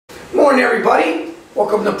Morning everybody,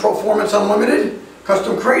 welcome to Proformance Unlimited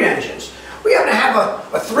custom crate engines. We happen to have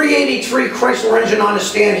a 383 Chrysler engine on the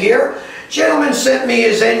stand here. Gentleman sent me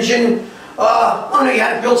his engine. I don't know, he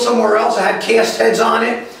had it built somewhere else. I had cast heads on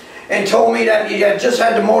it and told me that he had just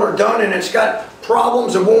had the motor done and it's got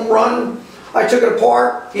problems, it won't run. I took it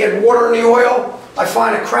apart, he had water in the oil. I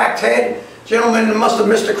find a cracked head. Gentleman must have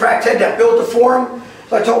missed a cracked head that built it for him.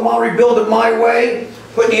 So I told him I'll rebuild it my way.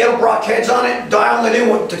 Putting the Edelbrock heads on it, dialing it in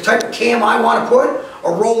with the type of cam I want to put,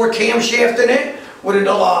 a roller camshaft in it, with a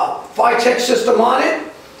Vitech system on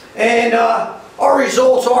it, and our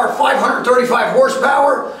results are 535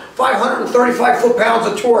 horsepower, 535 foot-pounds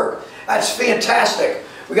of torque. That's fantastic.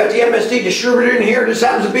 We got the MSD distributor in here. This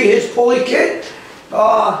happens to be his pulley kit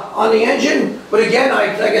on the engine, but again,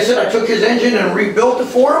 like I said, I took his engine and rebuilt it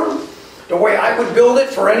for him the way I would build it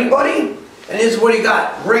for anybody. And this is what he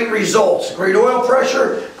got. Great results, great oil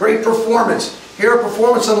pressure, great performance. Here at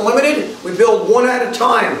Proformance Unlimited, we build one at a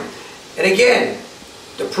time. And again,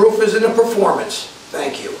 the proof is in the performance.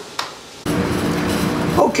 Thank you.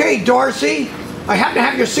 Okay, Darcy, I happen to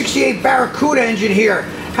have your 68 Barracuda engine here.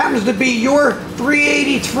 Happens to be your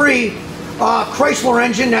 383 Chrysler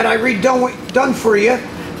engine that I redone for you.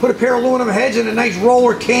 Put a pair of aluminum heads and a nice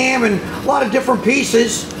roller cam and a lot of different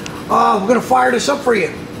pieces. We're going to fire this up for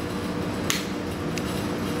you.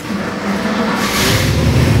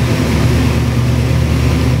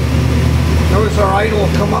 Notice our idle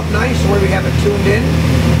will come up nice where we have it tuned in.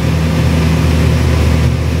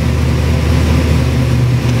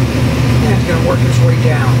 And it's going to work its way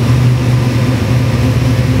down.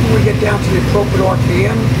 When we get down to the appropriate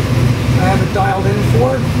RPM, I have it dialed in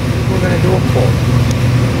for it. We're going to do a pull.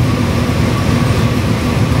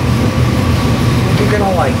 You're going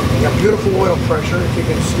to like it. You got beautiful oil pressure if you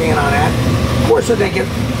can scan on that. Of course, as they get,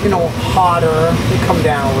 hotter, they come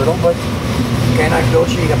down a little, but again, I built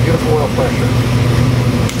you got beautiful oil pressure.